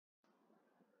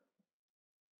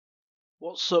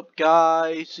What's up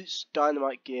guys, it's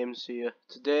Dynamite Games here.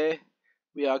 Today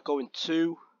we are going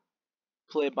to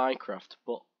play Minecraft,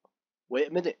 but wait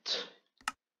a minute.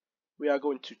 We are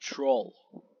going to troll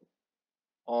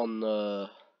on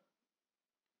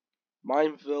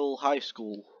Mineville High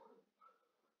School.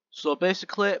 So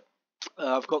basically,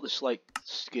 I've got this like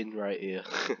skin right here.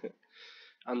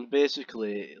 And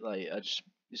basically,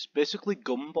 it's basically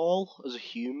Gumball as a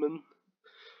human.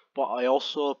 But I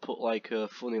also put like a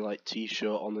funny like t-shirt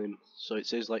on him, so it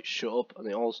says like shut up, and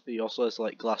he also has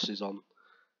like glasses on.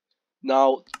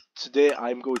 Now today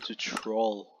I'm going to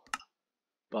troll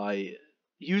by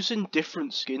using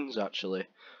different skins actually.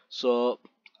 So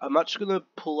I'm actually gonna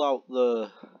pull out the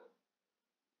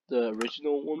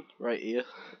original one right here.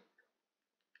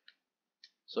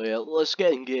 So yeah, let's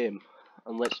get in game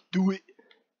and let's do it.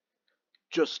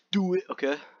 Just do it,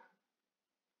 okay?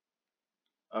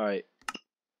 Alright.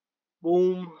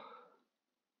 Boom.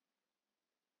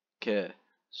 Okay,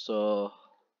 so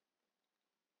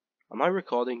am I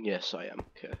recording? Yes, I am.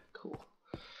 Okay, cool.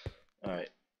 Alright,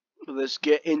 let's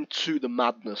get into the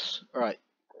madness. Alright.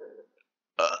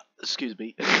 Excuse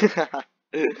me.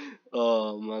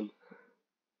 Oh, man.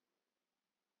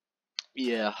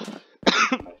 Yeah.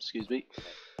 Excuse me.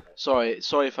 Sorry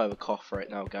if I have a cough right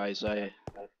now, guys.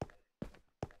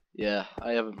 Yeah,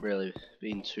 I haven't really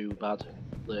been too bad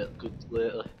good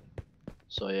lately.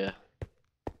 So yeah.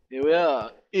 Here we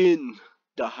are in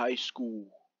the high school.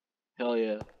 Hell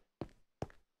yeah.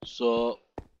 So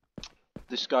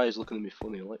this guy is looking at me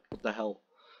funny, like, what the hell?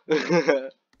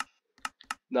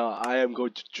 Now I am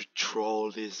going to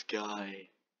troll this guy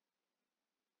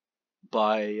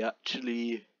by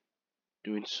actually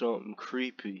doing something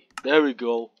creepy. There we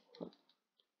go.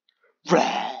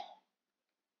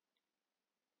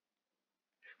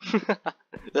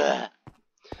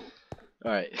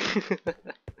 Alright.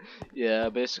 Yeah,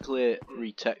 basically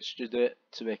retextured it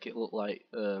to make it look like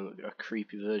a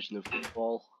creepy version of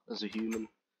football as a human.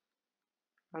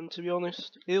 And to be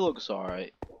honest, it looks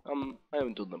alright. I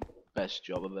haven't done the best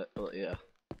job of it, but yeah.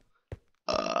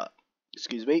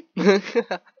 Excuse me.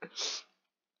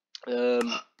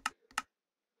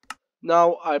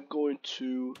 Now I'm going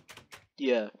to,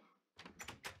 yeah.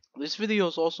 This video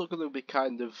is also going to be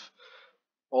kind of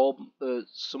all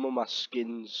some of my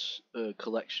skins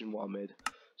collection what I made.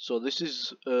 So this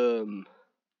is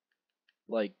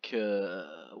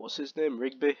what's his name,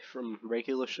 Rigby from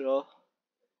Regular Show.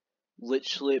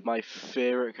 Literally my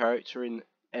favorite character in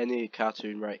any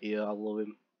cartoon right here. I love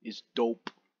him. He's dope.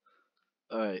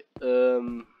 Alright.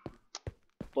 But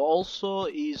also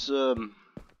he's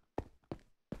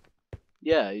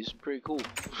yeah, he's pretty cool.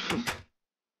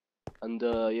 And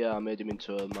yeah, I made him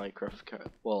into a Minecraft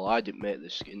character. Well, I didn't make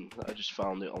this skin. I just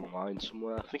found it online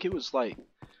somewhere. I think it was like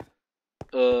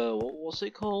what was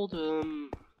it called?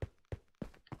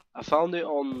 I found it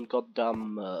on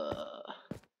goddamn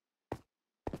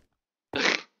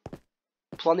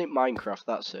Planet Minecraft,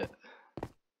 that's it.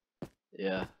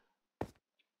 Yeah.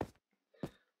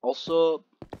 Also,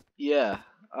 yeah,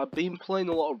 I've been playing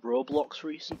a lot of Roblox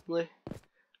recently,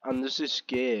 and there's this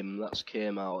game that's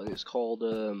came out, and it's called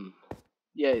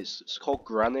yeah, it's called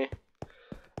Granny,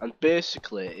 and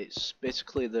basically it's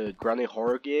the Granny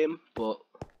horror game, but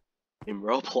in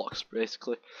Roblox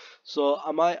basically. So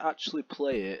I might actually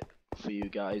play it for you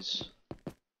guys,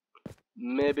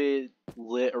 maybe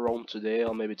later on today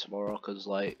or maybe tomorrow, because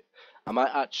like I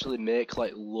might actually make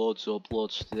like loads of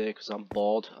uploads today because I'm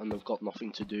bored and I've got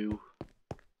nothing to do.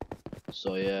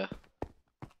 So yeah.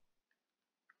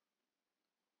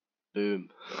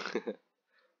 Boom.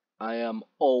 I am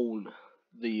on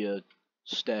the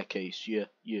staircase, yeah,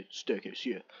 staircase,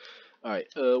 yeah. Alright,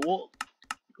 what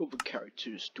other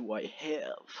characters do I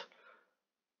have?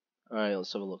 Alright,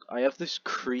 let's have a look. I have this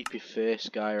creepy face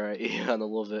guy right here and I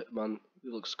love it, man.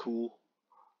 It looks cool.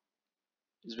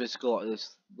 He's basically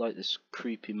like this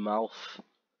creepy mouth.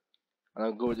 And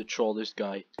I'm going to troll this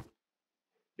guy.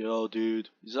 Yo dude,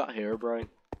 is that Herobrine?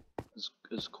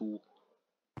 It's cool.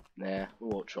 Nah, we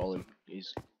won't troll him.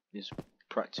 He's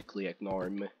practically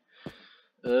ignoring me.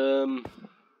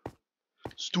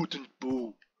 Student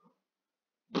boo.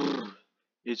 Brr,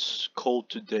 it's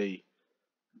cold today.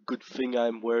 Good thing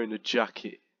I'm wearing a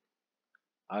jacket.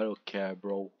 I don't care,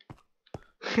 bro.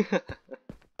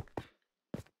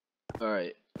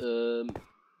 Alright,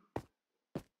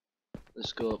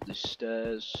 let's go up these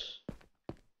stairs.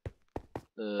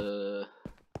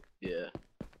 Yeah.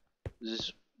 There's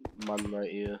this man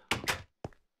right here.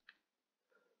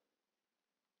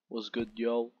 What's good,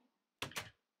 yo?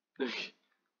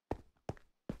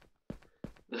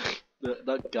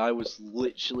 That guy was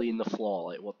literally in the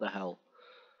floor, like, what the hell?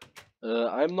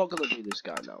 I'm not gonna be this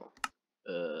guy now.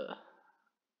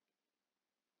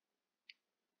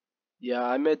 Yeah,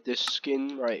 I made this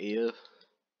skin right here.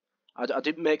 I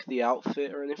didn't make the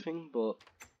outfit or anything, but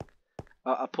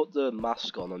I put the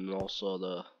mask on and also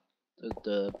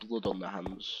the blood on the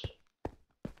hands.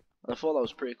 I thought that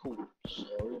was pretty cool.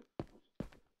 So,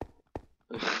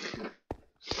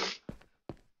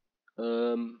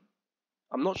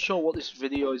 I'm not sure what this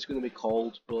video is gonna be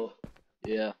called, but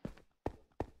yeah,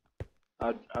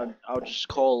 I'll just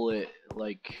call it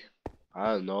like,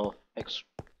 I don't know,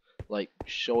 like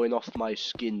showing off my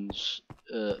skins,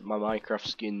 my Minecraft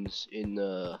skins in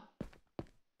on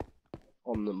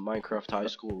the Minecraft High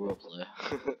School roleplay,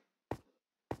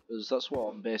 because that's what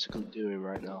I'm basically doing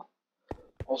right now.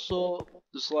 Also,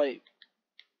 there's like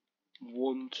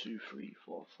 1, 2, 3,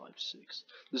 4, 5, 6.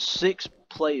 There's 6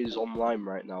 players online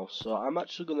right now, so I'm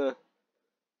actually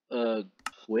gonna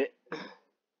quit,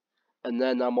 and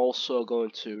then I'm also going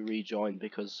to rejoin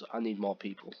because I need more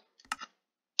people.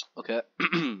 Okay.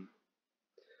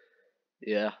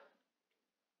 Yeah.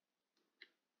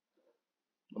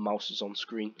 My mouse is on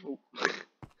screen. Oh.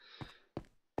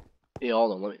 Yeah,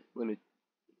 hold on. Let me.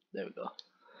 There we go.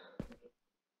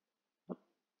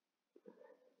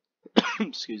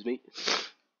 Excuse me.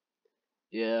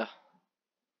 Yeah.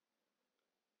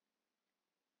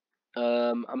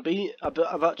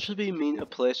 I've actually been meaning to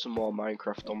play some more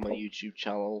Minecraft on my YouTube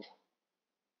channel,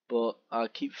 but I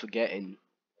keep forgetting.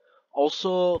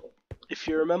 Also, if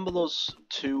you remember those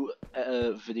 2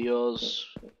 videos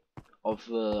of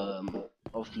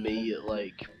me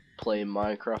like playing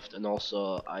Minecraft, and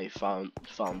also I found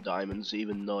diamonds,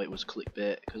 even though it was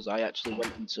clickbait, because I actually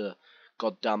went into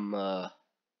goddamn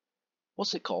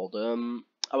what's it called?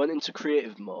 I went into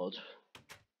creative mode,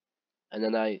 and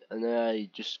then I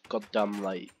just goddamn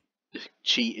like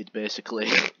cheated basically.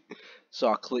 So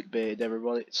I clickbaited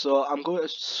everybody. So I'm going to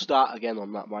start again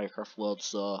on that Minecraft world.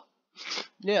 So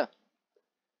yeah,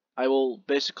 I will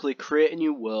basically create a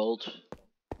new world,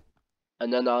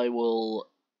 and then I will,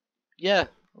 yeah,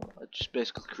 I just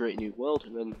basically create a new world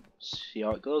and then see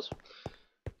how it goes.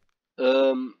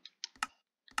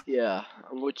 Yeah,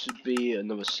 I'm going to be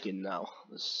another skin now.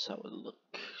 Let's have a look,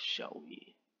 shall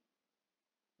we?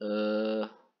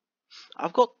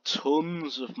 I've got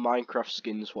tons of Minecraft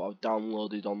skins what I've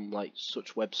downloaded on like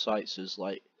such websites as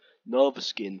like Nova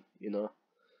Skin, you know.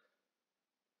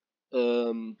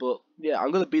 But yeah, I'm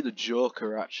gonna be the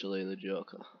Joker actually, the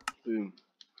Joker. Boom.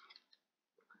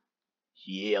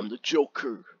 Yeah, I'm the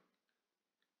Joker.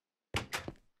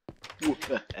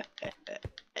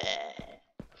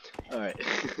 Alright.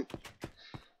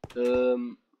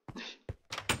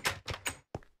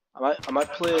 I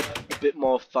might play a bit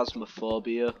more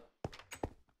Phasmophobia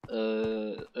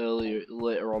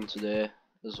later on today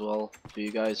as well for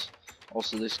you guys.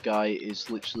 Also, this guy is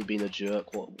literally being a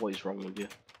jerk. What is wrong with you?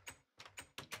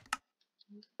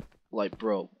 Like,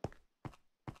 bro.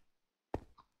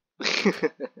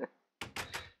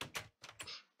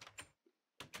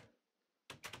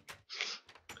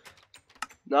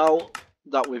 Now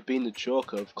that we've been the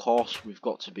Joker, of course we've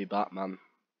got to be Batman.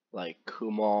 Like,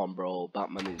 come on, bro.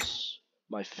 Batman is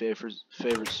my favorite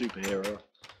superhero.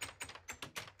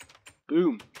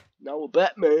 Boom. Now we're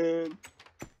Batman.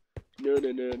 No,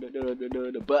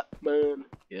 Batman.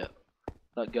 Yeah,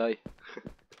 that guy.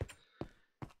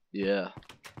 Yeah,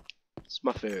 it's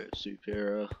my favorite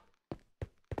superhero.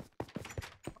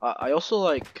 I also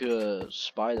like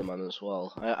Spider-Man as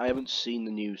well. I haven't seen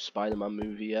the new Spider-Man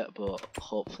movie yet, but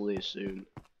hopefully soon.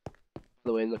 By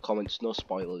the way, in the comments, no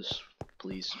spoilers,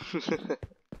 please.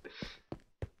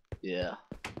 Yeah.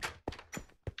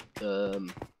 How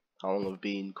long have we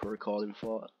been recording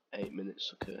for? 8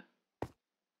 minutes, okay.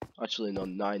 Actually, no,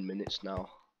 9 minutes now.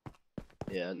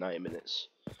 Yeah, 9 minutes.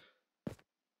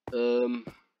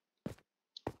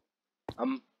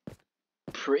 I'm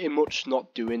pretty much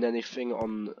not doing anything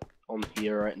on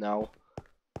here right now.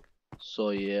 So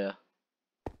yeah.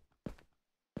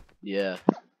 Yeah.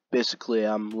 Basically,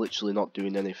 I'm literally not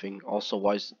doing anything. Also,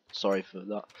 sorry for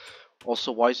that.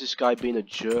 Also, why is this guy being a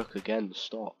jerk again?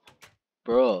 Stop.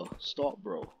 Bro, stop,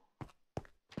 bro.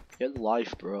 Get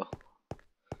life, bro.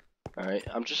 Alright,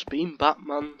 I'm just being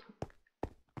Batman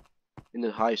in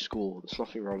the high school. There's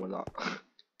nothing wrong with that.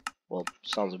 Well,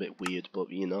 sounds a bit weird,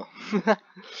 but you know.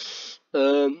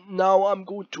 Now I'm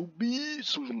going to be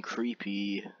something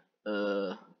creepy.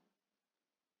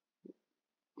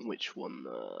 Which one?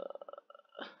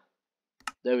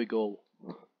 There we go.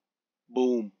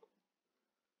 Boom.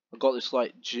 I got this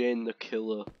like Jane the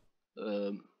Killer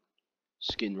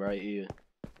skin right here.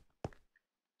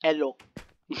 Hello.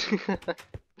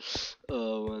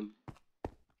 Oh man.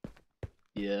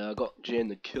 Yeah, I got Jane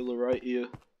the Killer right here.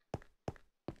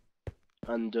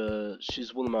 And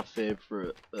she's one of my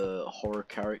favourite horror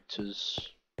characters,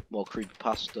 well,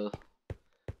 creepypasta,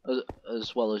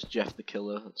 as well as Jeff the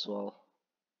Killer as well.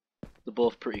 They're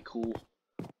both pretty cool.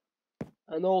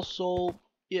 And also,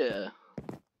 yeah,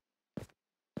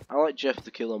 I like Jeff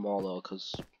the Killer more though,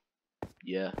 because,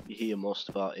 yeah, you hear most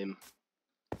about him.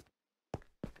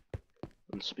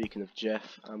 And speaking of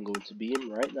Jeff, I'm going to be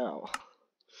him right now.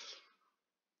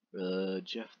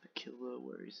 Jeff the Killer,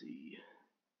 where is he?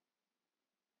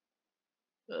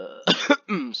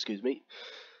 Excuse me.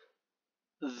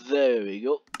 There we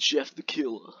go, Jeff the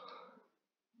Killer.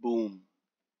 Boom.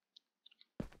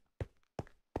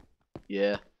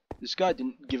 Yeah, this guy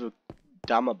didn't give a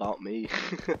damn about me.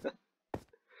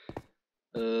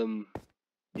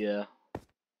 Yeah.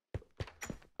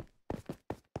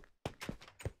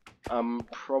 I'm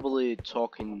probably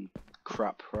talking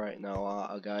crap right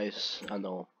now, guys. I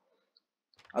know.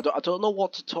 I don't know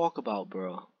what to talk about,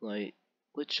 bro. Like,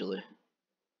 literally.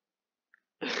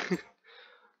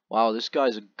 Wow, this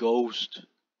guy's a ghost.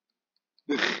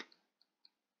 The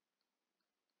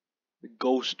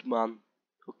ghost man.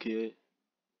 Okay.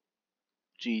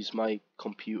 Jeez, my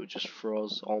computer just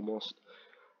froze almost.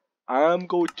 I'm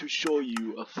going to show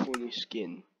you a funny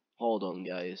skin. Hold on,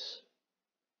 guys.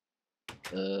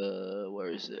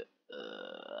 Where is it?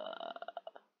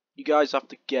 You guys have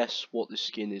to guess what the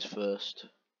skin is first.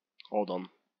 Hold on.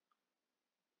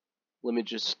 Let me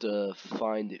just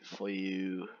find it for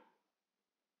you.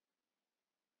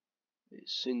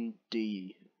 It's in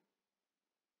D.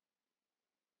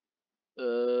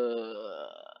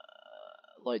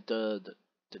 Like the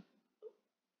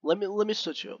let me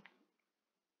search it up.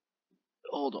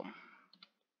 Hold on.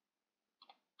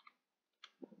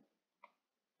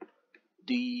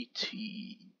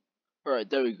 DT. Alright,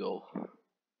 there we go.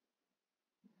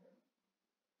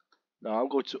 Now I'm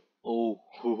going to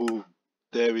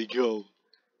there we go.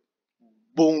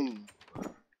 Boom.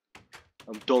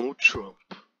 I'm Donald Trump.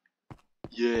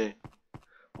 Yeah.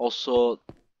 Also,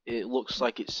 it looks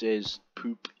like it says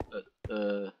poop at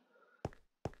the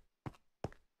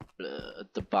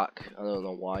back. I don't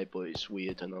know why, but it's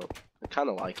weird. I kind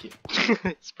of like it.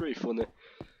 It's pretty funny.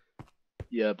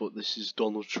 Yeah, but this is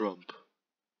Donald Trump.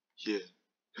 Yeah.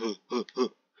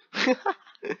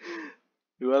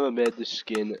 Whoever made this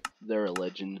skin, they're a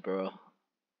legend, bro.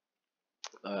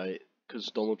 Because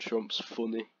Donald Trump's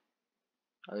funny.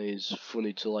 And he's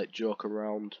funny to like joke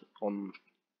around on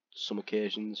some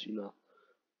occasions, you know.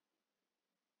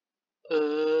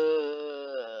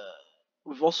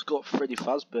 We've also got Freddy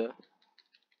Fazbear,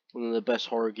 one of the best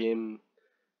horror game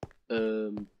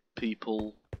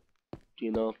people,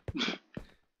 you know.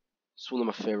 It's one of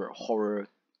my favourite horror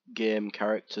game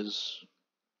characters.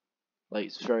 Like,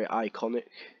 it's very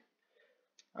iconic.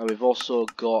 And we've also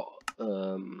got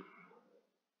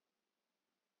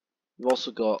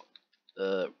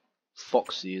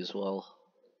Foxy as well,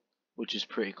 which is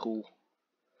pretty cool.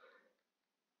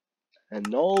 And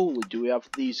not only do we have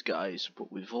these guys, but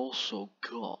we've also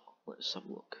got, let's have a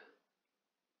look,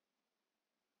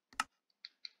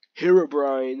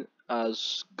 Herobrine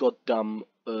as goddamn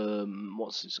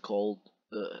what's it called,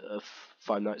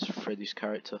 Five Nights at Freddy's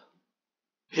character.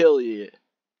 Hell yeah,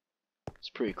 it's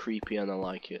pretty creepy and I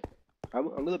like it.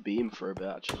 I'm gonna be him for a bit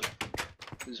actually.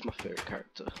 This is my favourite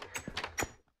character.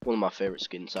 One of my favourite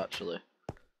skins actually.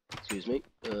 Excuse me.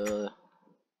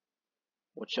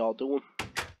 What y'all doing?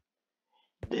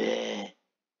 Bleh.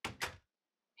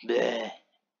 Bleh.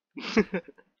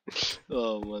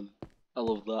 Oh man, I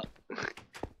love that.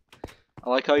 I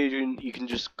like how you can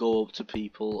just go up to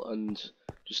people and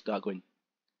just start going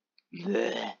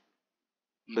bleh,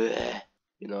 bleh.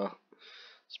 You know,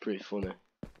 it's pretty funny.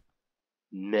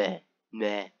 Meh,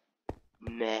 meh,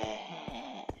 meh.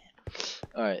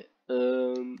 Alright,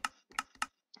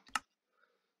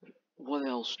 what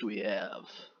else do we have?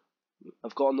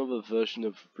 I've got another version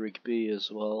of Rigby as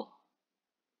well.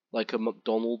 Like a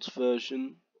McDonald's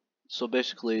version. So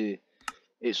basically,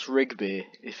 it's Rigby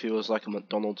if he was like a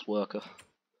McDonald's worker.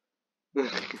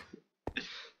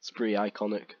 It's pretty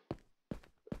iconic.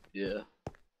 Yeah.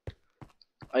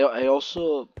 I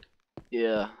also,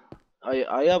 yeah,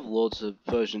 I have loads of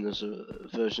versions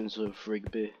of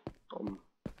Rigby on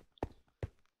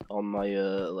my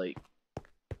like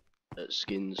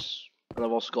skins, and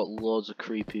I've also got loads of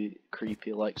creepy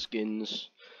like skins,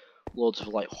 loads of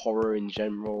like horror in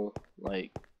general,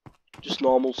 like just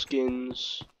normal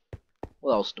skins.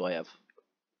 What else do I have?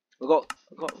 I've got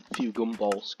a few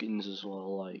Gumball skins as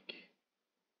well, like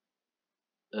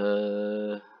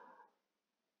let's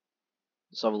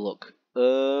have a look.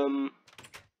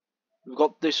 we've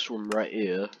got this one right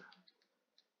here,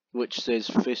 which says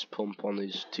fist pump on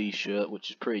his t-shirt, which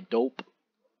is pretty dope.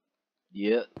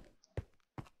 Yeah.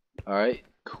 Alright,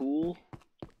 cool.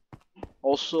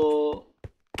 Also,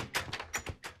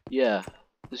 yeah,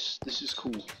 this is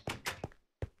cool.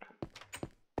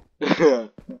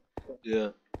 Yeah.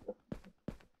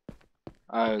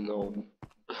 I don't know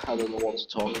what to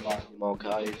talk about anymore,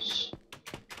 guys.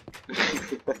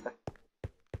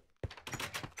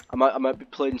 I might be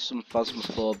playing some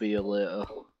Phasmophobia later.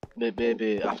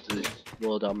 Maybe after this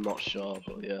load, I'm not sure,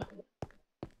 but yeah.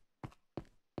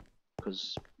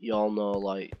 Cause y'all know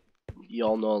like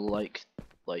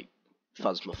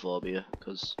Phasmophobia.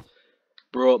 Cause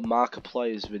bro,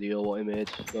 Markiplier's video what he made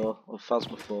though of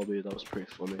Phasmophobia, that was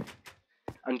pretty funny.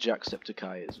 And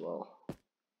Jacksepticeye as well.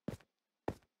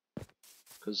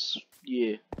 Cause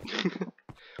yeah.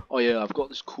 Oh yeah, I've got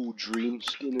this cool dream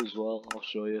skin as well. I'll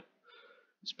show you.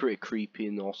 It's pretty creepy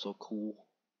and also cool.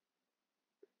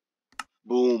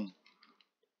 Boom.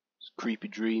 It's a creepy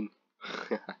dream.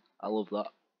 I love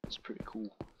that. It's pretty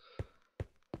cool.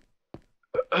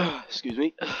 Excuse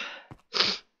me.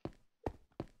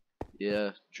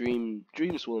 Yeah,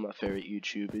 Dream's one of my favourite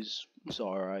YouTubers. It's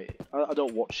alright. I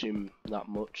don't watch him that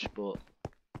much, but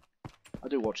I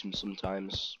do watch him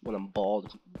sometimes when I'm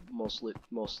bored, most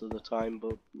of the time.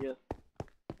 But yeah,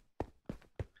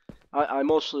 I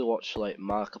mostly watch like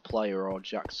Markiplier or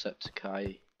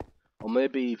Jacksepticeye, or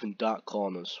maybe even Dark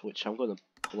Corners, which I'm gonna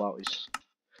pull out his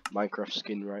Minecraft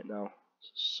skin right now.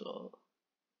 So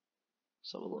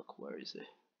let's have a look. Where is he?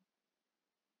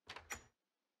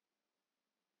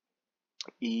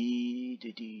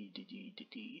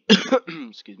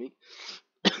 Excuse me.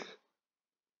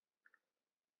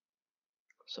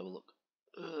 Let's have a look.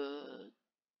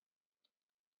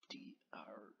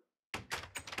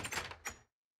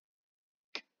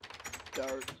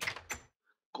 Dark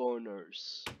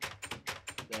Corners.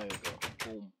 There you go.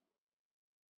 Boom.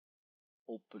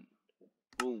 Open.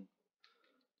 Boom.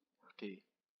 Okay.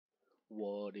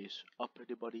 What is up,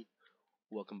 everybody?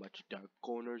 Welcome back to Dark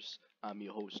Corners. I'm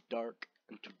your host, Dark,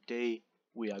 and today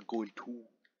we are going to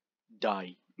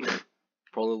die.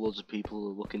 Probably loads of people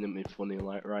are looking at me funny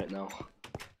like right now.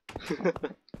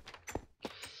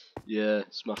 Yeah,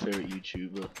 it's my favorite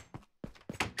YouTuber.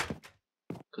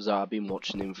 Because I've been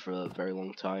watching him for a very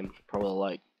long time. Probably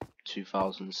like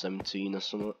 2017 or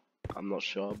something. I'm not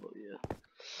sure, but yeah.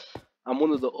 I'm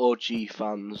one of the OG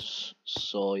fans,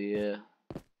 so yeah.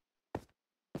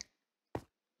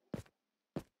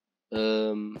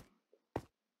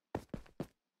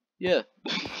 Yeah.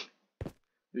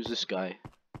 Who's this guy?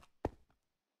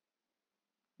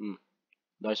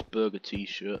 Nice burger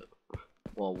t-shirt.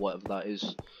 Well, whatever that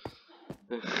is.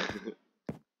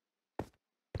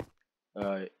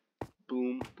 Alright.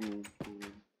 Boom, boom,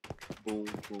 boom. Boom,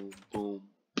 boom, boom.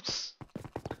 Psst.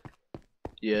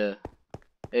 Yeah.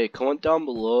 Hey, comment down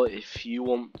below if you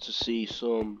want to see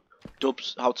some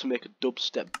how to make a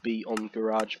dubstep beat on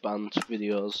GarageBand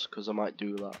videos, because I might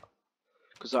do that.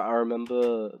 Because I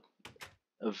remember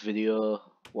a video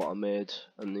what I made,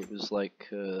 and it was like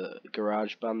a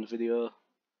GarageBand video.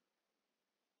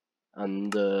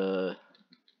 And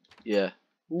yeah.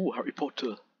 Ooh, Harry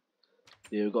Potter.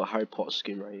 Yeah, we got a Harry Potter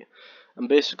skin right here. And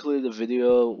basically the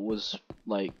video was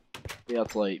like, it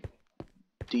had like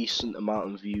decent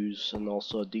amount of views and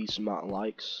also a decent amount of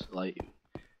likes. Like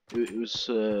it was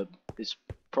it's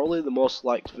probably the most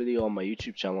liked video on my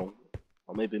YouTube channel,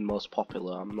 or maybe most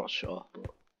popular, I'm not sure,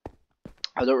 but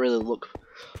I don't really look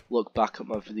back at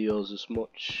my videos as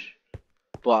much.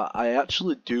 But I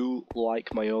actually do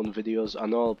like my own videos. I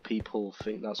know people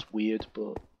think that's weird,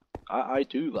 but I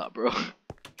do that, bro.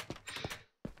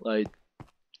 Like,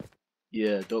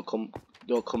 yeah, don't come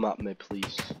at me,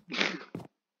 please.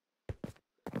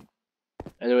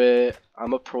 Anyway,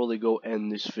 I'ma probably go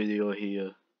end this video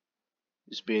here.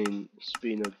 It's been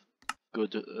a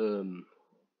good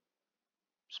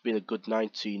it's been a good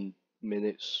 19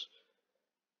 minutes,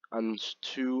 and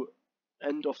to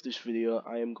end off this video,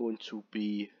 I am going to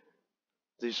be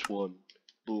this one.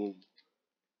 Boom.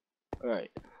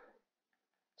 Alright.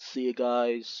 See you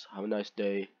guys. Have a nice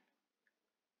day.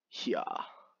 Yeah.